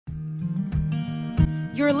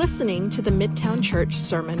You're listening to the Midtown Church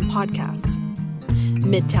Sermon Podcast.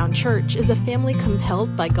 Midtown Church is a family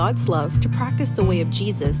compelled by God's love to practice the way of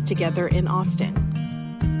Jesus together in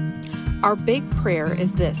Austin. Our big prayer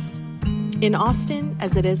is this: in Austin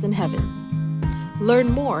as it is in heaven.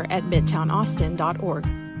 Learn more at midtownaustin.org.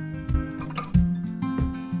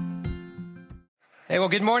 Hey, well,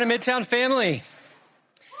 good morning, Midtown family.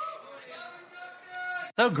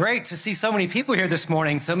 So great to see so many people here this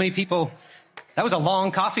morning. So many people. That was a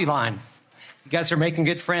long coffee line. You guys are making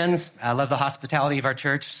good friends. I love the hospitality of our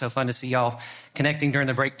church. So fun to see y'all connecting during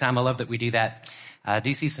the break time. I love that we do that. I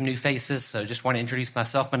do see some new faces, so just want to introduce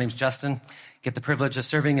myself. My name's Justin. Get the privilege of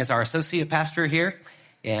serving as our associate pastor here.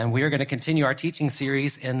 And we are going to continue our teaching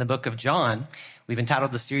series in the book of John. We've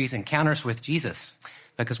entitled the series Encounters with Jesus,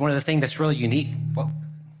 because one of the things that's really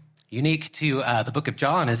unique to the book of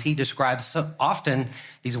John is he describes so often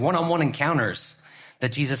these one-on-one encounters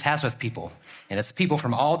that Jesus has with people. And it's people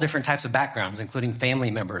from all different types of backgrounds, including family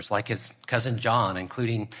members like his cousin John,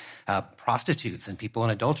 including prostitutes and people in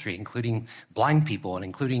adultery, including blind people, and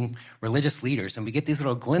including religious leaders. And we get these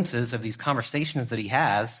little glimpses of these conversations that he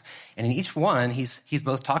has. And in each one, he's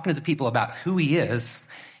both talking to the people about who he is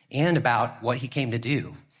and about what he came to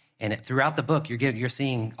do. And throughout the book, you're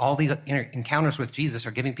seeing all these encounters with Jesus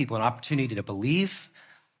are giving people an opportunity to believe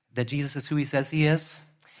that Jesus is who he says he is,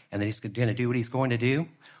 and that he's going to do what he's going to do,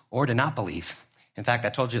 or to not believe. In fact, I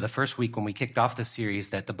told you the first week when we kicked off this series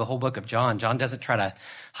that the whole book of John doesn't try to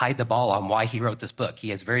hide the ball on why he wrote this book.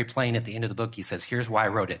 He is very plain at the end of the book. He says, here's why I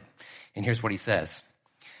wrote it. And here's what he says.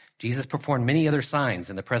 Jesus performed many other signs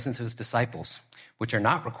in the presence of his disciples, which are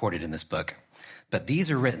not recorded in this book. But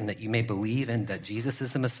these are written that you may believe in that Jesus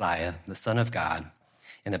is the Messiah, the Son of God,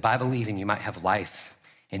 and that by believing you might have life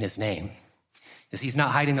in his name. You see, he's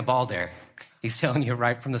not hiding the ball there. He's telling you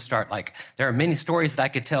right from the start, like, there are many stories that I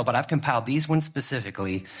could tell, but I've compiled these ones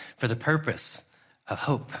specifically for the purpose of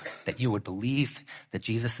hope, that you would believe that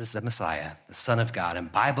Jesus is the Messiah, the Son of God,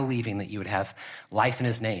 and by believing that you would have life in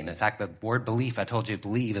his name. In fact, the word belief, I told you,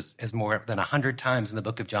 believe is more than 100 times in the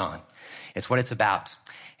book of John. It's what it's about.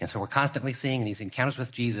 And so we're constantly seeing these encounters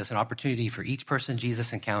with Jesus, an opportunity for each person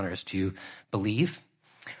Jesus encounters to believe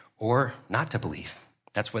or not to believe.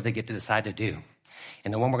 That's what they get to decide to do.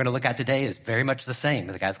 And the one we're going to look at today is very much the same.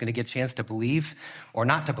 The guy's going to get a chance to believe or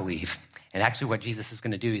not to believe. And actually what Jesus is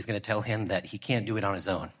going to do, he's going to tell him that he can't do it on his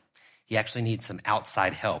own. He actually needs some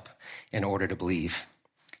outside help in order to believe.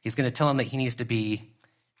 He's going to tell him that he needs to be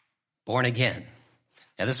born again.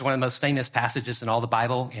 Now, this is one of the most famous passages in all the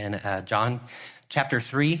Bible in John chapter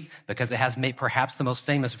 3, because it has made perhaps the most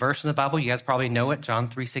famous verse in the Bible. You guys probably know it, John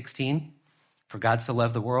 3:16. For God so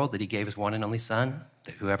loved the world that he gave his one and only Son,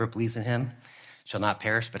 that whoever believes in him shall not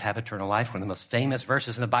perish but have eternal life. One of the most famous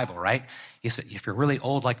verses in the Bible, right? If you're really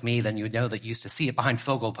old like me, then you would know that you used to see it behind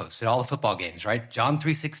field goal posts at all the football games, right? John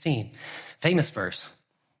 3:16, famous verse.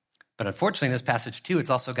 But unfortunately, in this passage too, it's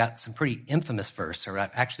also got some pretty infamous verse, or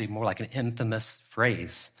actually more like an infamous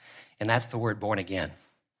phrase, and that's the word born again.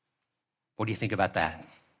 What do you think about that?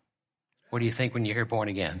 What do you think when you hear born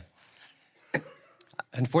again?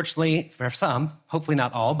 Unfortunately, for some, hopefully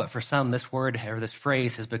not all, but for some, this word or this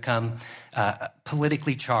phrase has become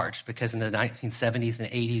politically charged, because in the 1970s and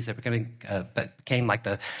 80s, it became like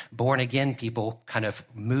the born-again people kind of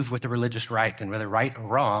moved with the religious right, and whether right or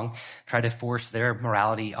wrong, try to force their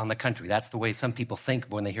morality on the country. That's the way some people think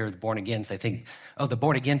when they hear the born-agains. They think, oh, the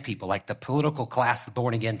born-again people, like the political class, the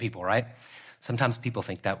born-again people, right? Sometimes people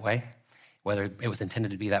think that way, whether it was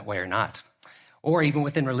intended to be that way or not. Or even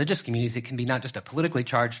within religious communities, it can be not just a politically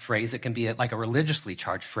charged phrase, it can be like a religiously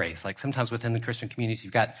charged phrase. Like sometimes within the Christian communities,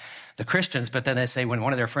 you've got the Christians, but then they say when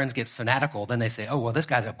one of their friends gets fanatical, then they say, oh, well, this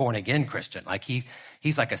guy's a born-again Christian. Like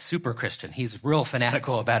he's like a super Christian. He's real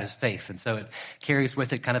fanatical about his faith. And so it carries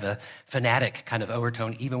with it kind of a fanatic kind of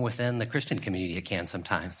overtone, even within the Christian community, it can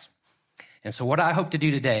sometimes. And so what I hope to do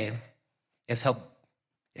today is help.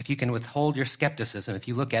 If you can withhold your skepticism, if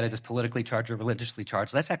you look at it as politically charged or religiously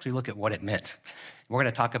charged, let's actually look at what it meant. We're going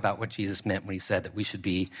to talk about what Jesus meant when he said that we should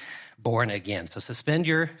be born again. So suspend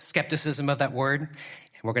your skepticism of that word,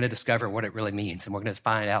 and we're going to discover what it really means. And we're going to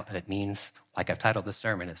find out that it means, like I've titled this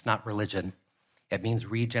sermon, it's not religion. It means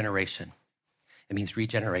regeneration. It means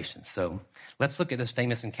regeneration. So let's look at this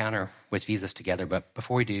famous encounter with Jesus together. But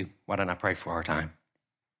before we do, why don't I pray for our time?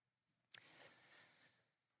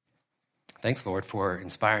 Thanks, Lord, for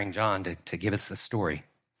inspiring John to give us this story.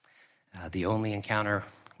 The only encounter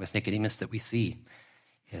with Nicodemus that we see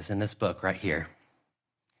is in this book right here.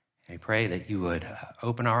 I pray that you would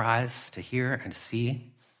open our eyes to hear and to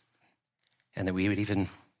see, and that we would even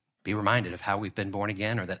be reminded of how we've been born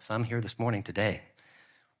again, or that some here this morning today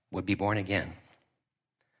would be born again.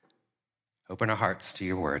 Open our hearts to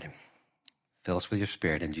your word. Fill us with your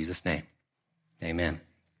spirit in Jesus' name. Amen.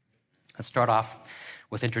 Let's start off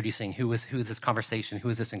with introducing who is this conversation, who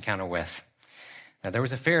is this encounter with. Now, there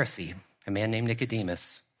was a Pharisee, a man named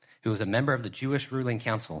Nicodemus, who was a member of the Jewish ruling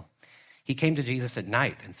council. He came to Jesus at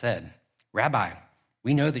night and said, "Rabbi,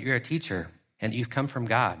 we know that you're a teacher and that you've come from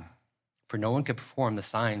God, for no one could perform the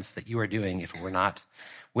signs that you are doing if it were not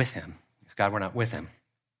with him, if God were not with him."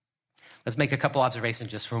 Let's make a couple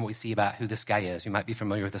observations just from what we see about who this guy is. You might be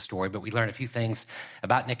familiar with the story, but we learn a few things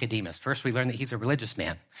about Nicodemus. First, we learn that he's a religious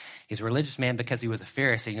man. He's a religious man because he was a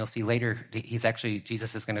Pharisee, and you'll see later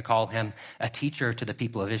Jesus is going to call him a teacher to the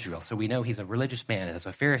people of Israel. So we know he's a religious man. As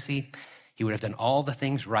a Pharisee, he would have done all the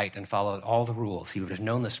things right and followed all the rules. He would have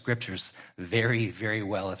known the scriptures very, very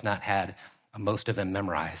well, if not had most of them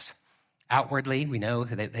memorized. Outwardly, we know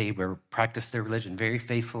that they were practiced their religion very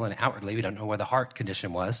faithful, and outwardly, we don't know what the heart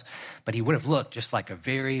condition was, but he would have looked just like a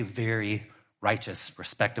very, very righteous,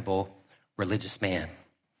 respectable, religious man.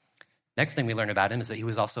 Next thing we learn about him is that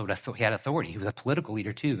he had authority. He was a political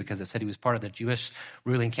leader too, because it said he was part of the Jewish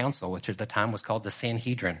ruling council, which at the time was called the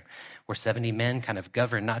Sanhedrin, where 70 men kind of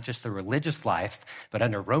governed not just the religious life, but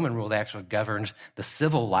under Roman rule, they actually governed the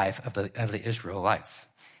civil life of the Israelites.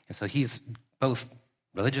 And so he's both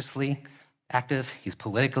religiously active, he's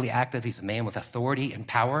politically active, he's a man with authority and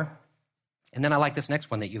power. And then I like this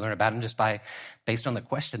next one that you learn about him just based on the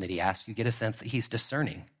question that he asked, you get a sense that he's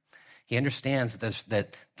discerning. He understands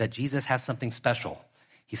that Jesus has something special.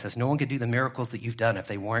 He says, no one could do the miracles that you've done if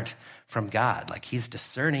they weren't from God. Like, he's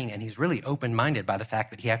discerning, and he's really open-minded by the fact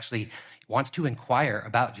that he actually wants to inquire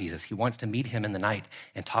about Jesus. He wants to meet him in the night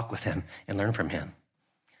and talk with him and learn from him.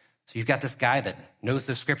 So you've got this guy that knows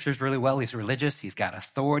the scriptures really well. He's religious. He's got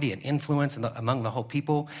authority and influence among the whole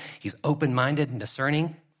people. He's open-minded and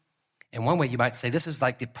discerning. In one way, you might say this is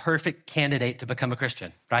like the perfect candidate to become a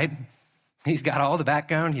Christian, right? He's got all the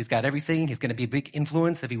background. He's got everything. He's going to be a big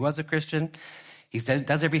influence if he was a Christian. He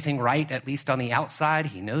does everything right, at least on the outside.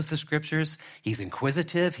 He knows the scriptures. He's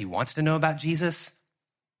inquisitive. He wants to know about Jesus.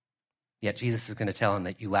 Yet Jesus is going to tell him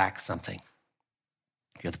that you lack something.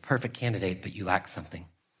 You're the perfect candidate, but you lack something.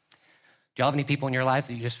 Do y'all have any people in your lives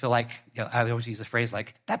that you just feel like, I always use the phrase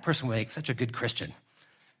like, that person would make such a good Christian?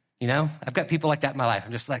 You know, I've got people like that in my life.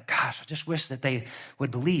 I'm just like, gosh, I just wish that they would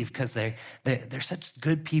believe because they're such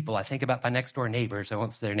good people. I think about my next door neighbors. I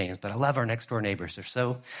won't say their names, but I love our next door neighbors. They're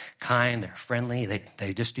so kind. They're friendly.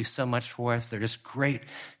 They just do so much for us. They're just great,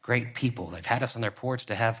 great people. They've had us on their porch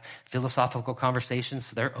to have philosophical conversations.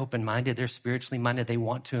 So they're open-minded. They're spiritually minded. They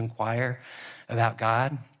want to inquire about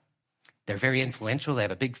God. They're very influential. They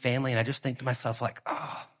have a big family. And I just think to myself like,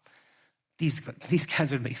 oh, these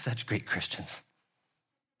guys would make such great Christians.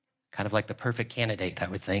 Kind of like the perfect candidate, I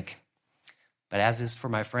would think. But as is for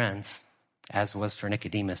my friends, as was for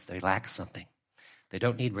Nicodemus, they lack something. They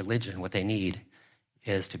don't need religion. What they need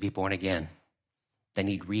is to be born again. They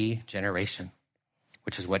need regeneration,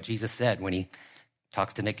 which is what Jesus said when he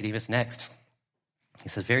talks to Nicodemus next. He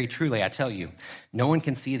says, very truly, I tell you, no one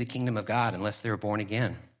can see the kingdom of God unless they are born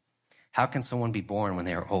again. How can someone be born when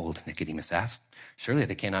they are old? Nicodemus asked. Surely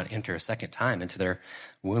they cannot enter a second time into the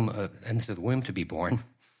womb to be born.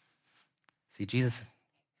 See, Jesus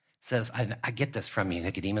says, I get this from you,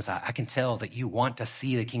 Nicodemus. I can tell that you want to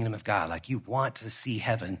see the kingdom of God, like you want to see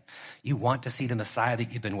heaven. You want to see the Messiah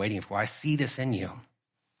that you've been waiting for. I see this in you.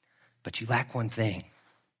 But you lack one thing.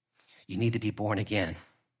 You need to be born again.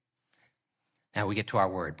 Now we get to our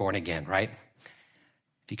word, born again, right?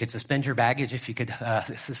 If you could suspend your baggage, if you could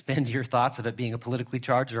suspend your thoughts of it being a politically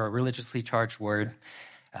charged or a religiously charged word,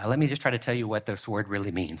 let me just try to tell you what this word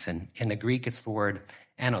really means. And in the Greek, it's the word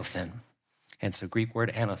anothen. And it's the Greek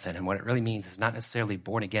word anothen. And what it really means is not necessarily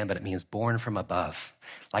born again, but it means born from above,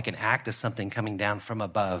 like an act of something coming down from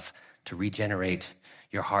above to regenerate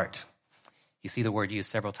your heart. You see the word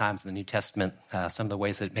used several times in the New Testament. Some of the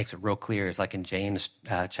ways that it makes it real clear is like in James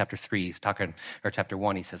chapter 3, or chapter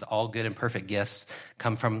 1, he says, all good and perfect gifts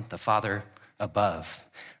come from the Father above.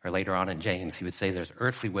 Or later on in James, he would say there's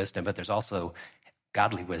earthly wisdom, but there's also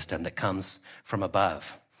godly wisdom that comes from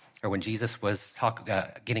above. Or when Jesus was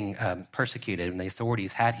getting persecuted and the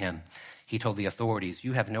authorities had him, he told the authorities,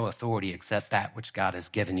 you have no authority except that which God has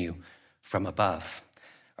given you from above.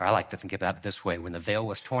 Or I like to think about it this way. When the veil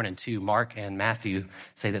was torn in two, Mark and Matthew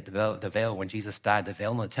say that the veil, when Jesus died, the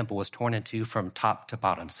veil in the temple was torn in two from top to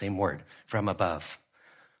bottom. Same word, from above,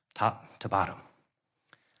 top to bottom.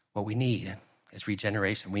 What we need is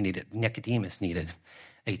regeneration. Nicodemus needed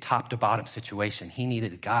a top to bottom situation. He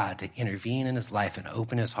needed God to intervene in his life and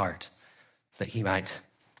open his heart so that he might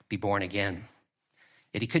be born again.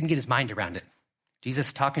 Yet he couldn't get his mind around it.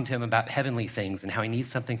 Jesus talking to him about heavenly things and how he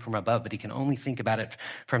needs something from above, but he can only think about it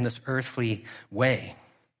from this earthly way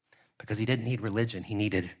because he didn't need religion. He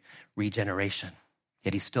needed regeneration.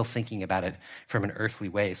 Yet he's still thinking about it from an earthly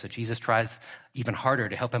way. So Jesus tries even harder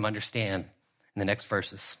to help him understand in the next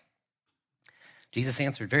verses. Jesus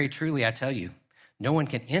answered, "Very truly, I tell you, no one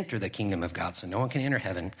can enter the kingdom of God, so no one can enter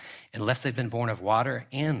heaven unless they've been born of water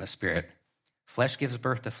and the Spirit. Flesh gives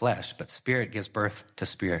birth to flesh, but Spirit gives birth to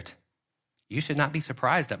spirit. You should not be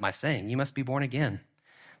surprised at my saying, you must be born again.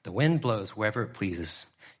 The wind blows wherever it pleases.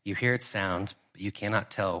 You hear its sound, but you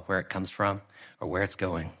cannot tell where it comes from or where it's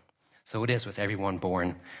going. So it is with everyone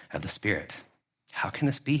born of the Spirit." How can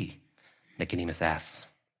this be? Nicodemus asks.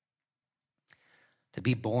 To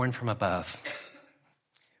be born from above,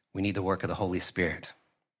 we need the work of the Holy Spirit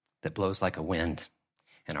that blows like a wind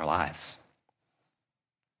in our lives.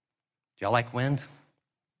 Do y'all like wind?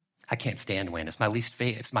 I can't stand wind. It's my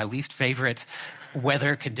least favorite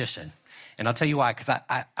weather condition. And I'll tell you why, because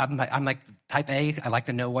I'm like type A. I like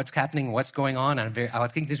to know what's happening, what's going on. I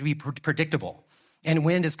think this would be predictable. And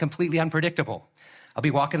wind is completely unpredictable. I'll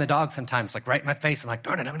be walking the dog sometimes, like right in my face. I'm like,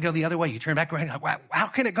 darn it, I'm going to go the other way. You turn back around. Like, wow, how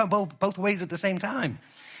can it go both ways at the same time?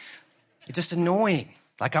 It's just annoying.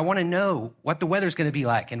 Like, I want to know what the weather's going to be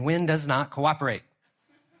like, and wind does not cooperate.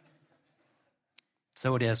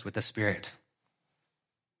 So it is with the Spirit.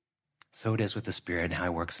 So it is with the Spirit and how he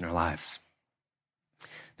works in our lives.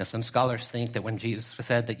 Now, some scholars think that when Jesus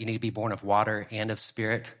said that you need to be born of water and of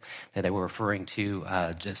Spirit, that they were referring to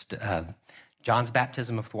John's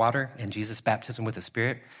baptism with water and Jesus' baptism with the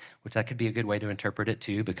Spirit, which that could be a good way to interpret it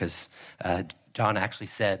too, because John actually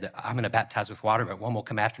said, I'm going to baptize with water, but one will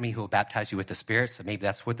come after me who will baptize you with the Spirit. So maybe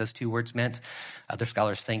that's what those two words meant. Other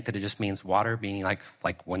scholars think that it just means water, meaning like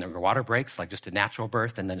when the water breaks, like just a natural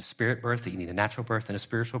birth and then a spirit birth, that you need a natural birth and a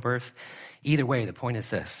spiritual birth. Either way, the point is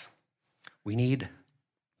this. We need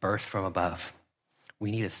birth from above.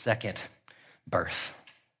 We need a second birth.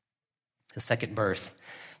 The second birth.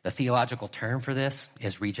 The theological term for this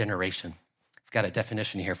is regeneration. I've got a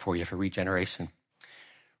definition here for you for regeneration.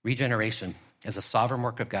 Regeneration is a sovereign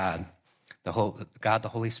work of God, the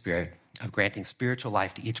Holy Spirit, of granting spiritual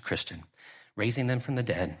life to each Christian, raising them from the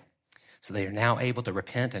dead, so they are now able to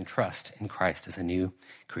repent and trust in Christ as a new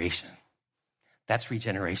creation. That's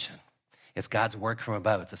regeneration. It's God's work from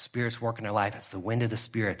above. It's the Spirit's work in our life. It's the wind of the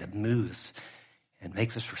Spirit that moves and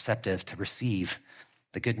makes us receptive to receive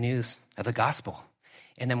the good news of the gospel.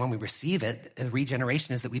 And then when we receive it, the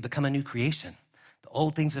regeneration is that we become a new creation. The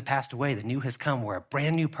old things have passed away. The new has come. We're a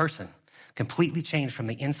brand new person, completely changed from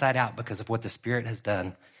the inside out because of what the Spirit has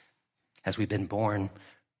done as we've been born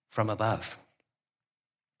from above.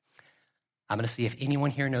 I'm going to see if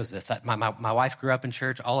anyone here knows this. My wife grew up in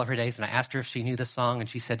church all of her days, and I asked her if she knew this song, and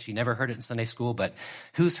she said she never heard it in Sunday school, but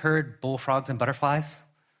who's heard Bullfrogs and Butterflies?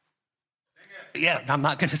 Yeah, I'm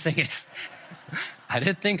not going to sing it. I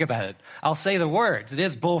did think about it. I'll say the words. It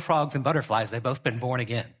is bullfrogs and butterflies. They've both been born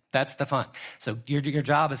again. That's the fun. So your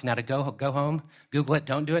job is now to go home, Google it.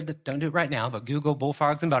 Don't do it right now, but Google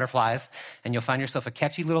bullfrogs and butterflies, and you'll find yourself a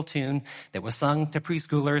catchy little tune that was sung to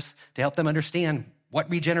preschoolers to help them understand what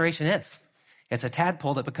regeneration is. It's a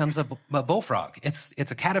tadpole that becomes a bullfrog. It's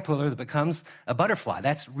a caterpillar that becomes a butterfly.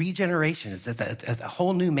 That's regeneration. It's a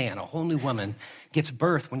whole new man, a whole new woman gets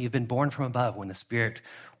birth when you've been born from above, when the Spirit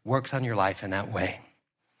works on your life in that way.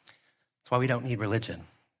 That's why we don't need religion.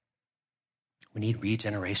 We need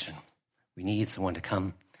regeneration. We need someone to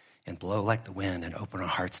come and blow like the wind and open our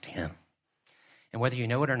hearts to him. And whether you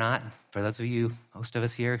know it or not, for those of you, most of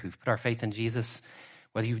us here who've put our faith in Jesus,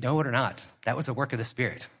 whether you know it or not, that was the work of the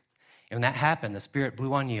Spirit. And when that happened, the Spirit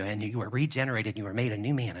blew on you and you were regenerated. You were made a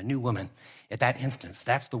new man, a new woman at that instance.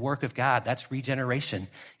 That's the work of God. That's regeneration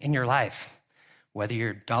in your life. Whether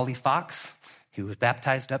you're Dolly Fox, who was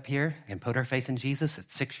baptized up here and put her faith in Jesus at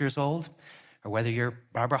 6 years old, or whether you're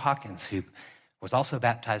Barbara Hawkins, who was also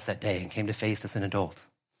baptized that day and came to faith as an adult.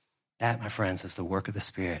 That, my friends, is the work of the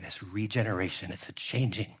Spirit. It's regeneration. It's a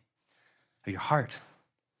changing of your heart.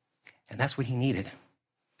 And that's what he needed.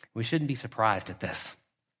 We shouldn't be surprised at this,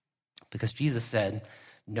 because Jesus said,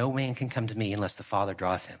 no man can come to me unless the Father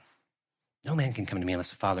draws him. No man can come to me unless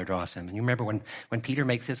the Father draws him. And you remember when Peter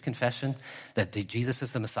makes his confession that Jesus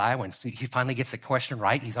is the Messiah, when he finally gets the question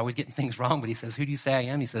right, he's always getting things wrong, but he says, who do you say I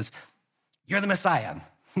am? He says, you're the Messiah.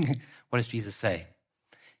 What does Jesus say?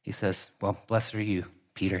 He says, well, blessed are you,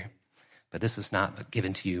 Peter, but this was not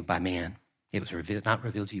given to you by man. It was not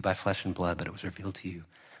revealed to you by flesh and blood, but it was revealed to you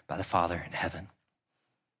by the Father in heaven.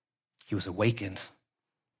 He was awakened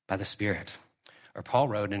by the Spirit. Or Paul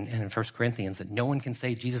wrote in 1 Corinthians that no one can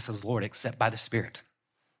say Jesus is Lord except by the Spirit.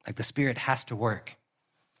 Like the Spirit has to work.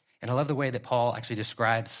 And I love the way that Paul actually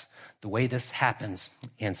describes the way this happens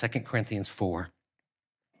in 2 Corinthians 4.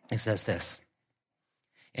 It says this,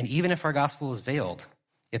 and even if our gospel is veiled,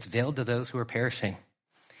 it's veiled to those who are perishing.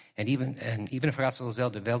 And even if our gospel is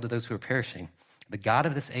veiled to those who are perishing, the God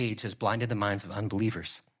of this age has blinded the minds of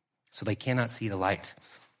unbelievers, so they cannot see the light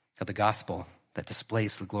of the gospel that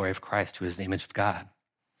displays the glory of Christ, who is the image of God.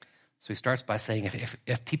 So he starts by saying,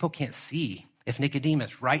 if people can't see, if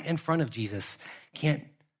Nicodemus right in front of Jesus can't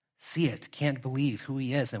see it, can't believe who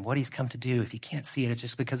he is and what he's come to do, if he can't see it, it's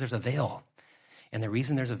just because there's a veil. And the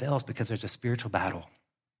reason there's a veil is because there's a spiritual battle.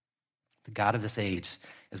 The God of this age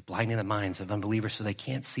is blinding the minds of unbelievers so they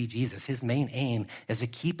can't see Jesus. His main aim is to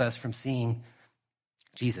keep us from seeing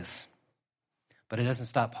Jesus. But it doesn't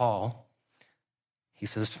stop Paul. He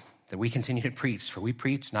says that we continue to preach, for we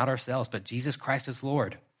preach not ourselves, but Jesus Christ as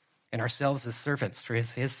Lord, and ourselves as servants for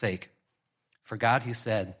his sake. For God, who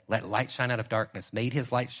said, let light shine out of darkness, made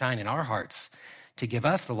his light shine in our hearts to give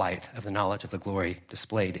us the light of the knowledge of the glory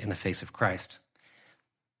displayed in the face of Christ.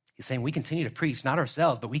 He's saying we continue to preach, not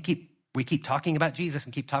ourselves, but we keep talking about Jesus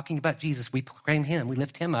and keep talking about Jesus. We proclaim him, we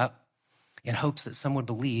lift him up in hopes that some would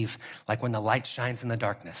believe, like when the light shines in the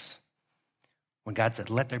darkness. When God said,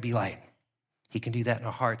 let there be light, he can do that in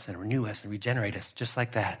our hearts and renew us and regenerate us just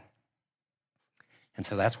like that. And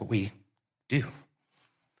so that's what we do.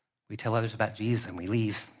 We tell others about Jesus and we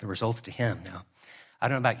leave the results to him. Now, I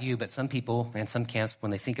don't know about you, but some people and some camps,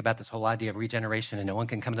 when they think about this whole idea of regeneration and no one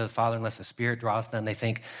can come to the Father unless the Spirit draws them, they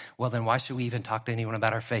think, well, then why should we even talk to anyone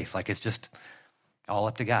about our faith? Like it's just all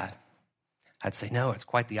up to God. I'd say, no, it's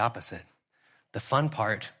quite the opposite. The fun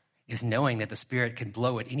part is knowing that the Spirit can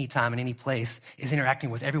blow at any time in any place, is interacting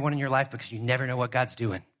with everyone in your life because you never know what God's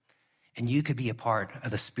doing. And you could be a part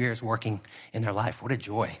of the Spirit's working in their life. What a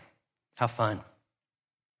joy. How fun.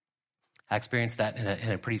 I experienced that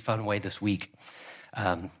in a pretty fun way this week.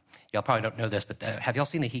 Y'all probably don't know this, but have y'all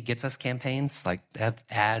seen the He Gets Us campaigns? Like they have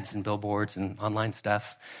ads and billboards and online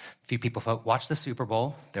stuff. A few people watch the Super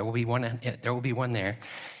Bowl. There will be one. There will be one there.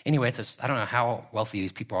 Anyway, I don't know how wealthy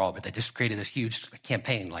these people are, but they just created this huge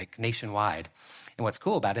campaign, like nationwide. And what's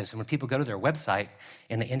cool about it is when people go to their website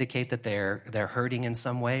and they indicate that they're hurting in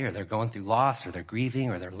some way, or they're going through loss, or they're grieving,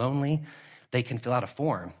 or they're lonely, they can fill out a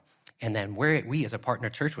form. And then we as a partner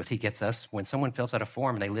church with He Gets Us, when someone fills out a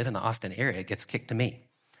form and they live in the Austin area, it gets kicked to me.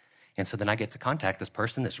 And so then I get to contact this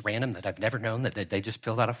person that's random that I've never known, that they just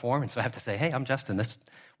filled out a form. And so I have to say, hey, I'm Justin. This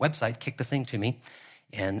website kicked the thing to me.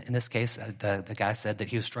 And in this case, the guy said that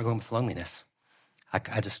he was struggling with loneliness.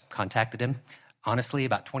 I just contacted him. Honestly,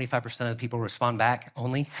 about 25% of the people respond back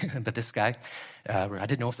only, but this guy, I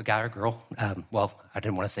didn't know if it was a guy or a girl. Well, I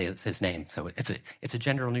didn't want to say it's his name, so it's a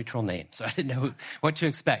gender-neutral name, so I didn't know what to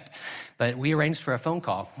expect. But we arranged for a phone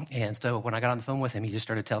call, and so when I got on the phone with him, he just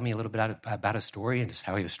started telling me a little bit about his story and just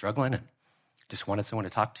how he was struggling, and just wanted someone to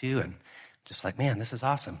talk to, and just like, man, this is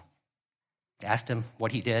awesome. I asked him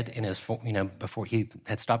what he did in his, before he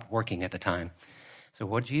had stopped working at the time. So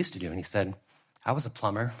what did you used to do? And he said, I was a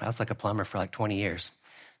plumber. I was like a plumber for like 20 years.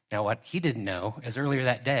 Now, what he didn't know is earlier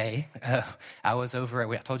that day, I was over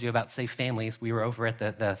I told you about Safe Families. We were over at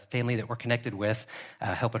the family that we're connected with,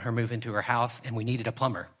 helping her move into her house, and we needed a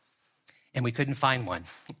plumber. And we couldn't find one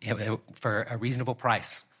for a reasonable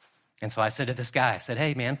price. And so I said to this guy, I said,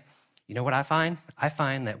 hey, man, you know what I find? I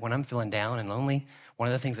find that when I'm feeling down and lonely, one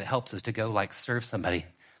of the things that helps is to go like serve somebody.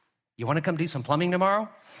 You want to come do some plumbing tomorrow?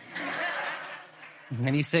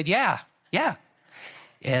 And he said, yeah.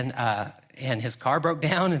 And his car broke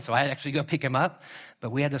down, and so I had to actually go pick him up.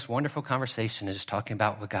 But we had this wonderful conversation and just talking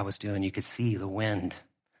about what God was doing. You could see the wind,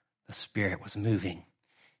 the Spirit was moving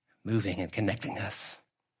and connecting us.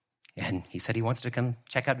 And he said he wants to come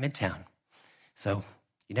check out Midtown. So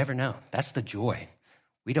you never know. That's the joy.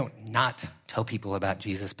 We don't not tell people about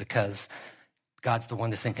Jesus because God's the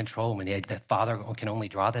one that's in control and the Father can only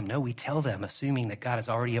draw them. No, we tell them assuming that God is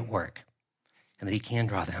already at work and that He can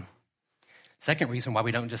draw them. Second reason why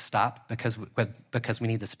we don't just stop because we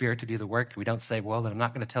need the Spirit to do the work. We don't say, well, then I'm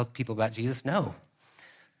not going to tell people about Jesus. No.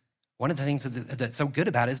 One of the things that's so good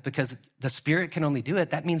about it is because the Spirit can only do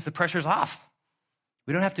it, that means the pressure's off.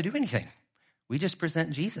 We don't have to do anything. We just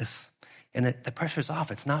present Jesus, and the pressure's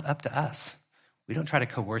off. It's not up to us. We don't try to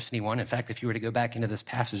coerce anyone. In fact, if you were to go back into this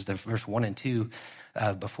passage, the verse 1 and 2,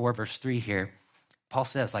 before verse 3 here, Paul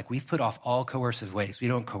says, like, we've put off all coercive ways. We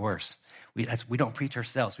don't coerce. We don't preach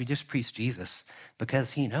ourselves. We just preach Jesus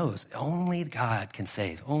because He knows only God can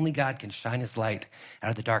save. Only God can shine His light out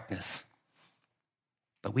of the darkness.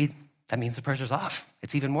 But that means the pressure's off.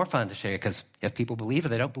 It's even more fun to share because if people believe or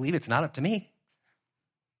they don't believe, it's not up to me.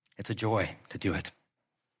 It's a joy to do it.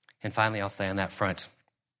 And finally, I'll say on that front,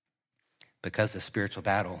 because the spiritual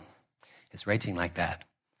battle is raging like that,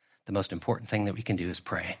 the most important thing that we can do is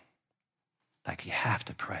pray. Like, you have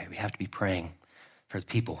to pray. We have to be praying for the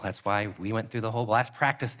people. That's why we went through the whole last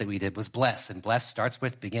practice that we did was bless. And bless starts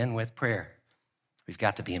with, begin with prayer. We've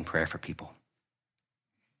got to be in prayer for people.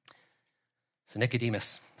 So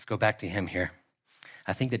Nicodemus, let's go back to him here.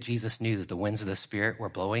 I think that Jesus knew that the winds of the Spirit were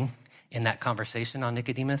blowing in that conversation on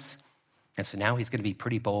Nicodemus. And so now he's going to be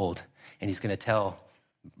pretty bold, and he's going to tell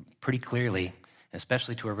pretty clearly,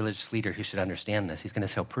 especially to a religious leader who should understand this, he's going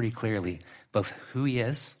to tell pretty clearly both who he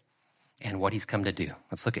is and what he's come to do.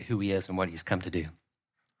 Let's look at who he is and what he's come to do.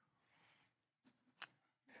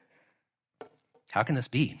 How can this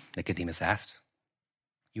be? Nicodemus asked.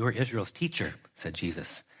 You are Israel's teacher, said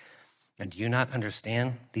Jesus. And do you not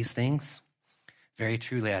understand these things? Very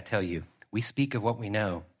truly, I tell you, we speak of what we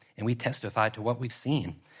know, and we testify to what we've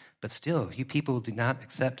seen. But still, you people do not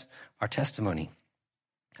accept our testimony.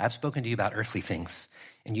 I've spoken to you about earthly things,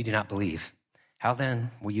 and you do not believe. How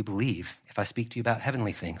then will you believe if I speak to you about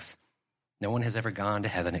heavenly things? No one has ever gone to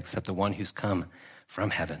heaven except the one who's come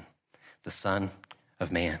from heaven, the Son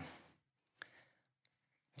of Man.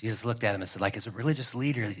 Jesus looked at him and said, like, as a religious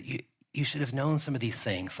leader, you should have known some of these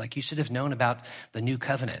things. Like, you should have known about the new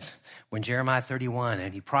covenant. When Jeremiah 31,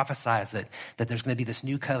 and he prophesies that there's going to be this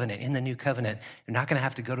new covenant. In the new covenant, you're not going to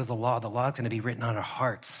have to go to the law. The law is going to be written on our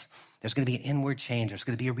hearts. There's going to be an inward change. There's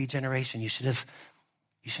going to be a regeneration. You should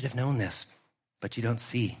have known this, but you don't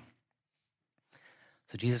see.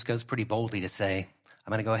 So Jesus goes pretty boldly to say,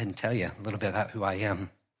 I'm going to go ahead and tell you a little bit about who I am.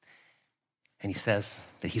 And he says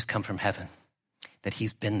that he's come from heaven, that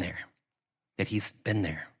he's been there,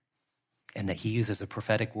 and that he uses a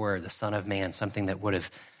prophetic word, the Son of Man, something that would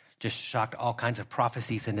have just shocked all kinds of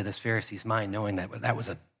prophecies into this Pharisee's mind, knowing that that was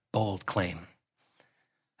a bold claim,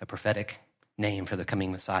 a prophetic name for the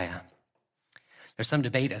coming Messiah. There's some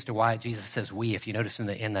debate as to why Jesus says we. If you notice in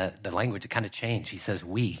the language, it kind of changed. He says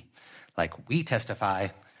we, like we testify,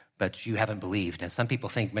 but you haven't believed. And some people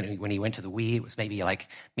think when he went to the we, it was maybe like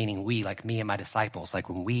meaning we, like me and my disciples, like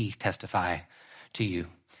when we testify to you.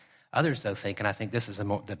 Others, though, think, and I think this is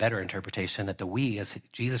the better interpretation, that the we is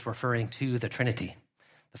Jesus referring to the Trinity,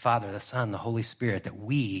 the Father, the Son, the Holy Spirit, that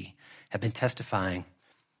we have been testifying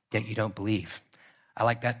that you don't believe. I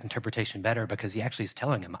like that interpretation better because he actually is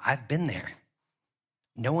telling him, I've been there.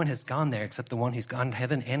 No one has gone there except the one who's gone to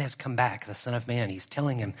heaven and has come back, the Son of Man. He's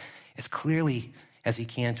telling him as clearly as he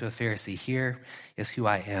can to a Pharisee, here is who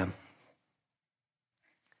I am.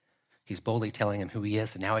 He's boldly telling him who he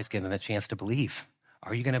is, and now he's given him a chance to believe.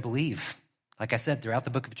 Are you going to believe? Like I said, throughout the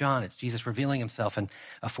book of John, it's Jesus revealing himself and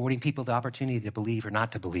affording people the opportunity to believe or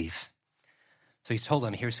not to believe. So he's told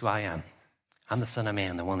them, here's who I am. I'm the Son of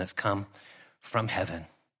Man, the one that's come from heaven.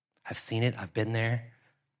 I've seen it. I've been there.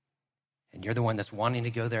 And you're the one that's wanting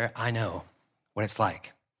to go there. I know what it's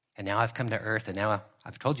like. And now I've come to earth, and now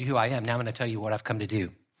I've told you who I am. Now I'm going to tell you what I've come to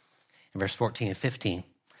do. In verse 14 and 15,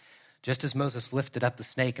 just as Moses lifted up the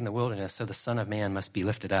snake in the wilderness, so the Son of Man must be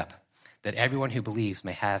lifted up, that everyone who believes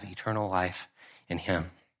may have eternal life in him.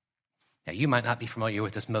 Now, you might not be familiar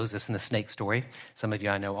with this Moses and the snake story. Some of you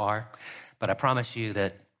I know are. But I promise you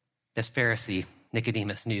that this Pharisee,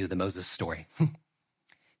 Nicodemus, knew the Moses story.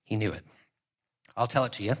 He knew it. I'll tell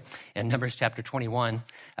it to you. In Numbers chapter 21,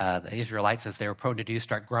 the Israelites, as they were prone to do,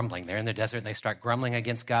 start grumbling. They're in the desert, and they start grumbling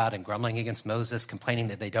against God and grumbling against Moses, complaining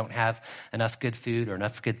that they don't have enough good food or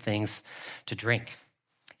enough good things to drink.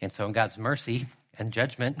 And so in God's mercy and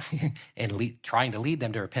judgment and trying to lead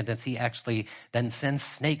them to repentance, he actually then sends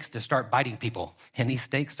snakes to start biting people. And these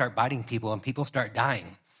snakes start biting people, and people start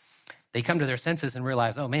dying. They come to their senses and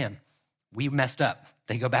realize, oh man, we messed up.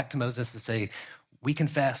 They go back to Moses and say, we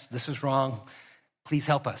confess, this was wrong. Please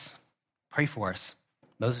help us. Pray for us.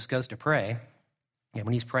 Moses goes to pray. And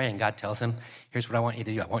when he's praying, God tells him, here's what I want you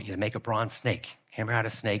to do. I want you to make a bronze snake, hammer out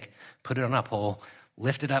a snake, put it on a pole,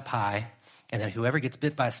 lift it up high, and then whoever gets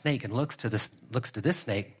bit by a snake and looks to this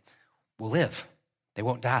snake will live. They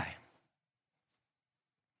won't die.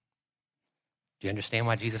 Do you understand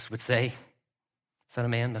why Jesus would say, Son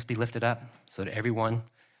of Man must be lifted up so that everyone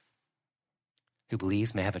who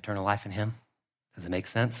believes may have eternal life in him? Does it make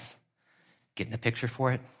sense? Getting a picture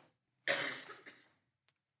for it?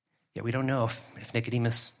 Yet we don't know if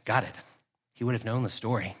Nicodemus got it. He would have known the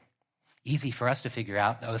story. Easy for us to figure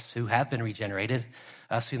out, us who have been regenerated,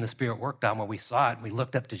 us whom the Spirit worked on when we saw it, and we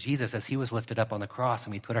looked up to Jesus as he was lifted up on the cross,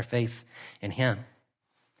 and we put our faith in him.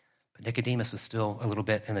 But Nicodemus was still a little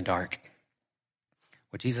bit in the dark.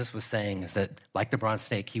 What Jesus was saying is that, like the bronze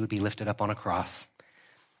snake, he would be lifted up on a cross,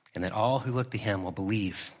 and that all who look to him will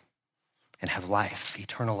believe and have life,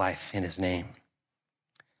 eternal life in his name.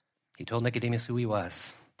 He told Nicodemus who he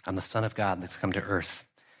was. I'm the Son of God that's come to earth.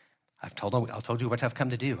 I've told you what I've come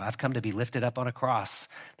to do. I've come to be lifted up on a cross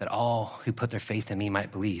that all who put their faith in me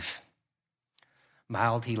might believe.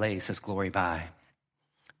 Mild he lays his glory by,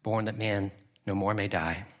 born that man no more may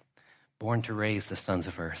die, born to raise the sons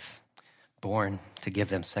of earth, born to give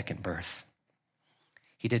them second birth.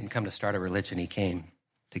 He didn't come to start a religion. He came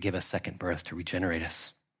to give us second birth, to regenerate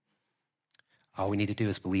us. All we need to do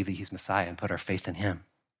is believe that he's Messiah and put our faith in him,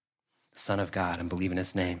 the Son of God, and believe in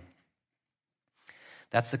his name.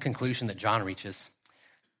 That's the conclusion that John reaches.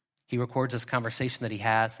 He records this conversation that he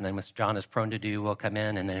has, and then what John is prone to do, will come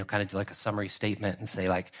in, and then he'll kind of do like a summary statement and say,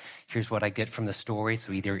 like, here's what I get from the story.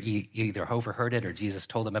 So he either overheard it or Jesus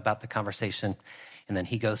told him about the conversation, and then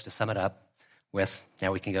he goes to sum it up with,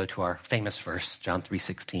 now we can go to our famous verse, John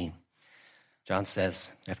 3:16. John says,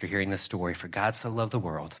 after hearing this story, "For God so loved the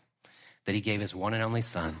world that he gave his one and only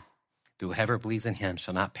Son, that whoever believes in him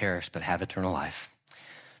shall not perish but have eternal life.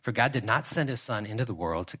 For God did not send his Son into the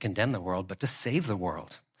world to condemn the world, but to save the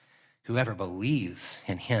world. Whoever believes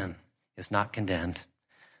in him is not condemned,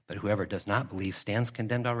 but whoever does not believe stands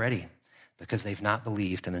condemned already, because they've not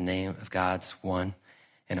believed in the name of God's one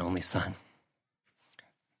and only Son."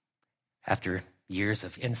 After years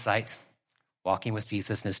of insight, walking with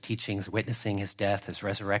Jesus in his teachings, witnessing his death, his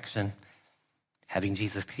resurrection, having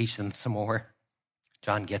Jesus teach them some more,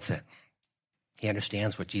 John gets it. He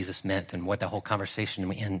understands what Jesus meant and what the whole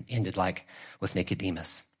conversation ended like with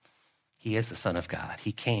Nicodemus. He is the Son of God.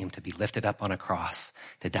 He came to be lifted up on a cross,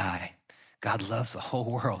 to die. God loves the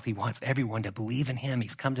whole world. He wants everyone to believe in him.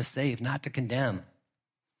 He's come to save, not to condemn.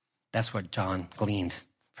 That's what John gleaned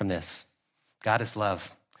from this. God is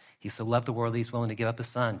love. He so loved the world that he's willing to give up his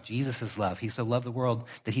Son. Jesus is love. He so loved the world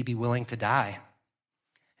that he'd be willing to die.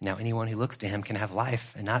 Now anyone who looks to him can have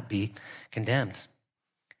life and not be condemned.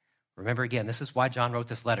 Remember again, this is why John wrote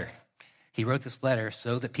this letter. He wrote this letter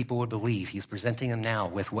so that people would believe. He's presenting them now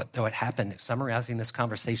with what happened, summarizing this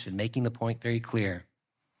conversation, making the point very clear.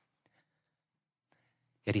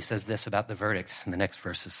 Yet he says this about the verdict in the next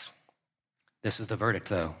verses. This is the verdict,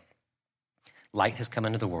 though. Light has come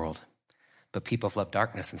into the world, but people have loved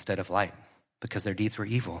darkness instead of light because their deeds were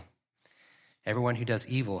evil. Everyone who does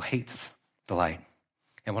evil hates the light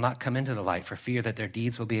and will not come into the light for fear that their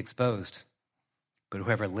deeds will be exposed. But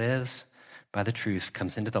whoever lives by the truth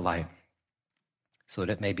comes into the light so that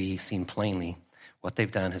it may be seen plainly what they've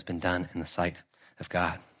done has been done in the sight of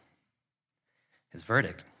God. His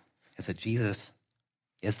verdict is that Jesus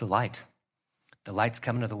is the light. The light's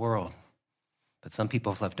come into the world, but some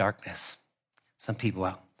people have loved darkness. Some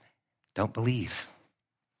people don't believe,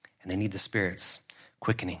 and they need the Spirit's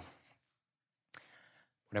quickening.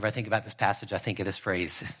 Whenever I think about this passage, I think of this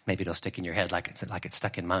phrase. Maybe it'll stick in your head like it's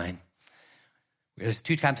stuck in mine. There's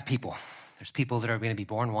two kinds of people. There's people that are going to be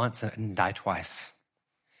born once and die twice.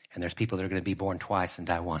 And there's people that are going to be born twice and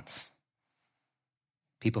die once.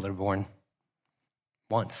 People that are born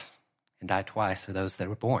once and die twice are those that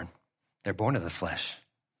were born. They're born of the flesh.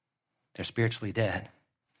 They're spiritually dead,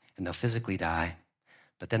 and they'll physically die.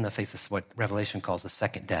 But then they'll face what Revelation calls the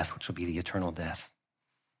second death, which will be the eternal death.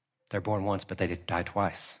 They're born once, but they die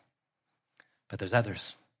twice. But there's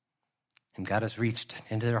others whom God has reached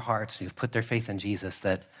into their hearts, who've put their faith in Jesus,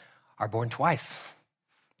 that are born twice.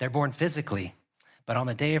 They're born physically, but on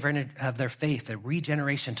the day of their faith, the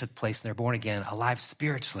regeneration took place, and they're born again, alive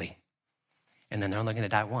spiritually. And then they're only going to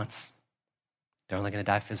die once. They're only going to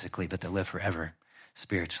die physically, but they'll live forever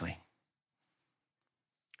spiritually.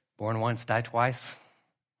 Born once, die twice.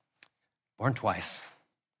 Born twice,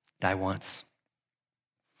 die once.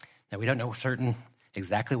 Now, we don't know certain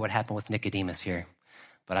exactly what happened with Nicodemus here,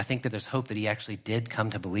 but I think that there's hope that he actually did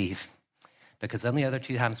come to believe, because the only other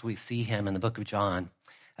two times we see him in the book of John,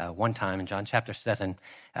 one time in John chapter 7,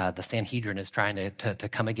 the Sanhedrin is trying to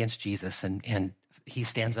come against Jesus, and he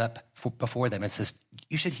stands up before them and says,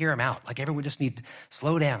 you should hear him out. Like, everyone just need to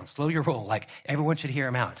slow down, slow your roll. Like, everyone should hear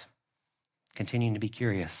him out. Continuing to be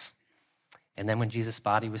curious. And then when Jesus'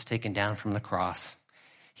 body was taken down from the cross,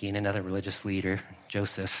 he and another religious leader,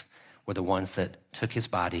 Joseph, were the ones that took his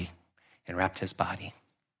body and wrapped his body.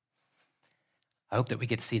 I hope that we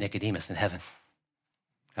get to see Nicodemus in heaven.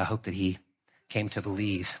 I hope that he came to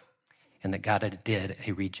believe and that God did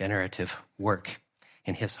a regenerative work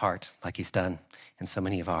in his heart like he's done in so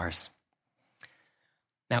many of ours.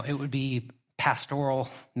 Now, it would be pastoral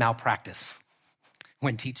malpractice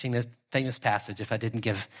when teaching this famous passage if I didn't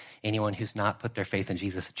give anyone who's not put their faith in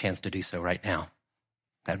Jesus a chance to do so right now.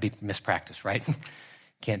 That would be mispractice, right?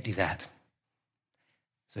 Can't do that.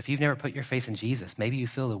 So if you've never put your faith in Jesus, maybe you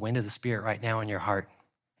feel the wind of the Spirit right now in your heart,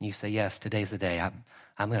 and you say, yes, today's the day.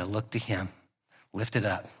 I'm going to look to him, lift it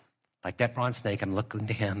up. Like that bronze snake, I'm looking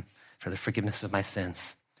to him for the forgiveness of my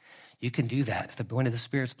sins. You can do that. If the wind of the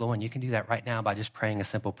Spirit's blowing, you can do that right now by just praying a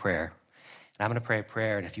simple prayer. And I'm going to pray a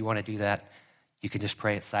prayer, and if you want to do that, you can just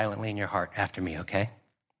pray it silently in your heart after me, okay?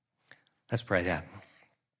 Let's pray that.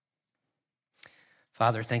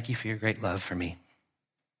 Father, thank you for your great love for me,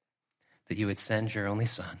 that you would send your only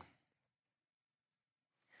Son.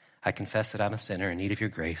 I confess that I'm a sinner in need of your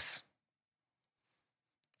grace.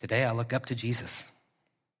 Today I look up to Jesus.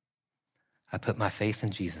 I put my faith in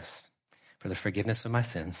Jesus for the forgiveness of my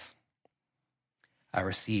sins. I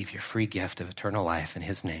receive your free gift of eternal life in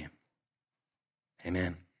his name.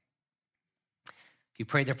 Amen. If you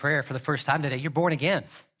prayed the prayer for the first time today, you're born again.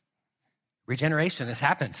 Regeneration has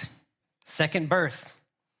happened. Second birth.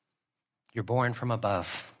 You're born from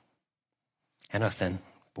above. Anothen,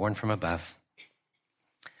 born from above.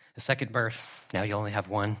 The second birth, now you only have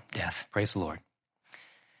one death. Praise the Lord.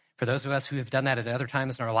 For those of us who have done that at other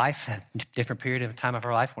times in our life, at a different period of time of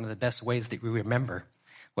our life, one of the best ways that we remember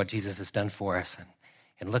what Jesus has done for us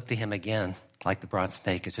and look to him again like the bronze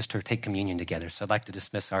snake is just to take communion together. So I'd like to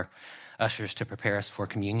dismiss our ushers to prepare us for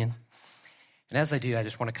communion. And as I do, I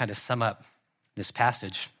just want to kind of sum up this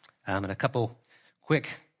passage in a couple quick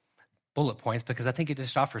bullet points because I think it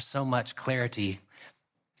just offers so much clarity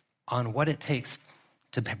on what it takes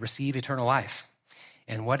to receive eternal life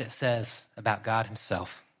and what it says about God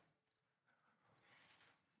himself.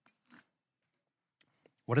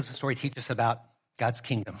 What does the story teach us about God's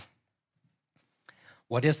kingdom?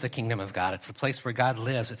 What is the kingdom of God? It's the place where God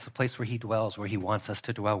lives. It's the place where he dwells, where he wants us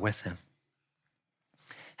to dwell with him.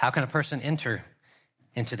 How can a person enter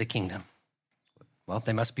into the kingdom? Well,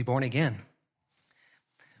 they must be born again.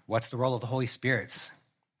 What's the role of the Holy Spirit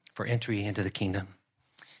for entry into the kingdom?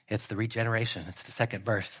 It's the regeneration. It's the second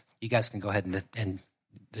birth. You guys can go ahead and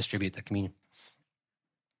distribute the communion.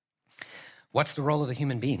 What's the role of the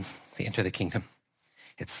human being to enter the kingdom?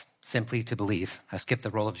 It's simply to believe. I skipped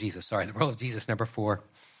the role of Jesus. Sorry, the role of Jesus, number 4,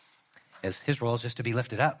 is his role is just to be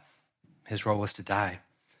lifted up. His role was to die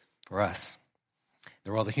for us.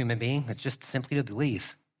 The role of the human being, it's just simply to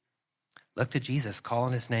believe. Look to Jesus, call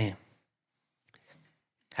on his name.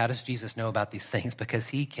 How does Jesus know about these things? Because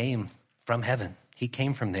he came from heaven. He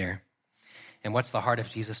came from there. And what's the heart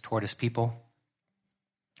of Jesus toward his people?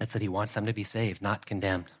 It's that he wants them to be saved, not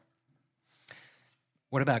condemned.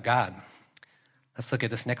 What about God? Let's look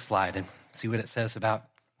at this next slide and see what it says about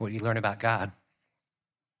what you learn about God.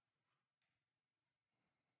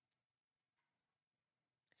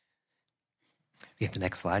 You have the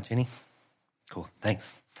next slide, Jenny? Cool,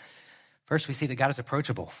 thanks. First, we see that God is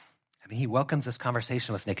approachable. I mean, he welcomes this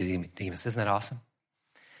conversation with Nicodemus. Isn't that awesome?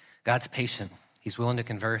 God's patient. He's willing to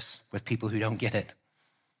converse with people who don't get it.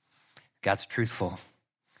 God's truthful.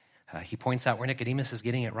 He points out where Nicodemus is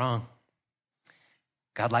getting it wrong.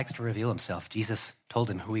 God likes to reveal himself. Jesus told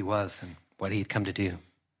him who he was and what he had come to do.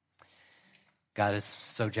 God is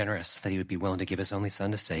so generous that he would be willing to give his only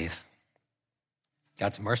son to save.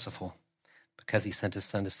 God's merciful because he sent his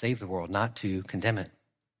son to save the world, not to condemn it.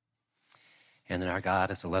 And then our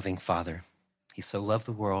God is a loving Father. He so loved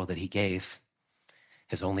the world that he gave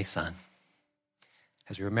his only son.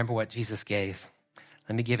 As we remember what Jesus gave,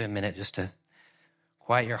 let me give a minute just to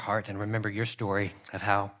quiet your heart and remember your story of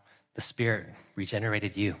how the Spirit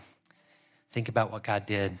regenerated you. Think about what God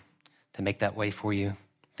did to make that way for you.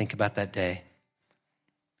 Think about that day.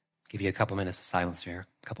 Give you a couple minutes of silence here,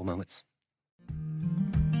 a couple moments.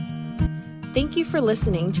 Thank you for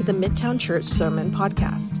listening to the Midtown Church Sermon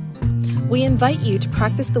Podcast. We invite you to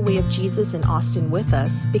practice the way of Jesus in Austin with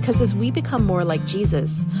us because as we become more like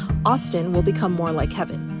Jesus, Austin will become more like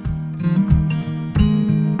heaven.